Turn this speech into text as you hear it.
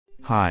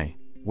Hi,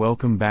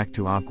 welcome back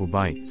to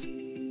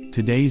AquaBytes.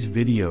 Today's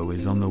video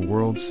is on the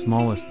world's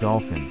smallest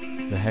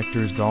dolphin, the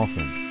Hectors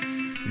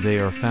Dolphin. They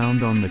are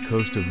found on the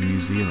coast of New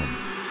Zealand.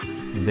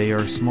 They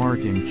are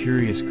smart and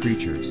curious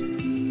creatures.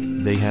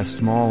 They have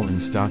small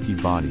and stocky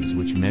bodies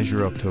which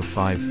measure up to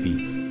 5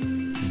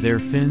 feet. Their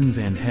fins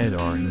and head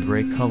are in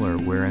gray color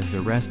whereas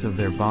the rest of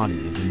their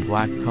body is in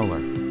black color.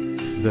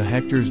 The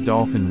Hectors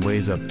dolphin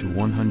weighs up to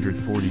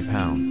 140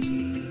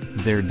 pounds.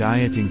 Their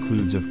diet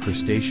includes of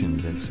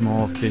crustaceans and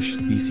small fish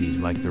species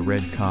like the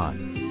red cod.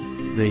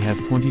 They have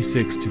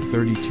 26 to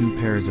 32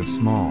 pairs of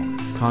small,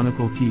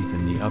 conical teeth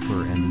in the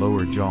upper and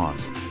lower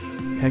jaws.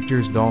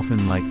 Hectors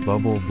dolphin like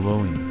bubble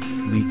blowing,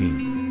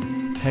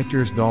 leaping.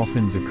 Hectors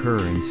dolphins occur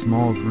in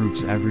small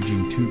groups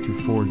averaging 2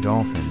 to 4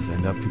 dolphins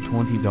and up to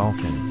 20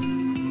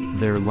 dolphins.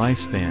 Their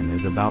lifespan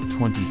is about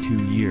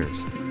 22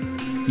 years.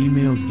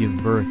 Females give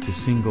birth to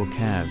single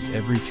calves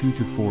every 2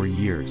 to 4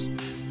 years.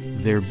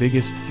 Their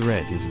biggest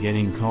threat is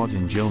getting caught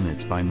in gill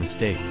nets by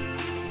mistake.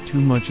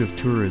 Too much of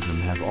tourism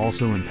have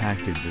also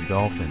impacted the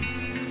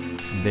dolphins.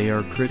 They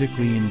are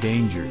critically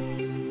endangered.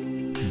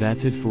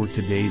 That's it for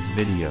today's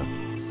video.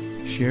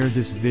 Share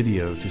this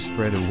video to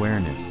spread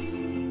awareness.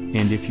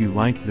 And if you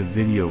liked the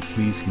video,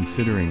 please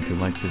considering to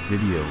like the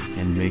video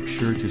and make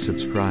sure to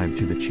subscribe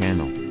to the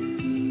channel.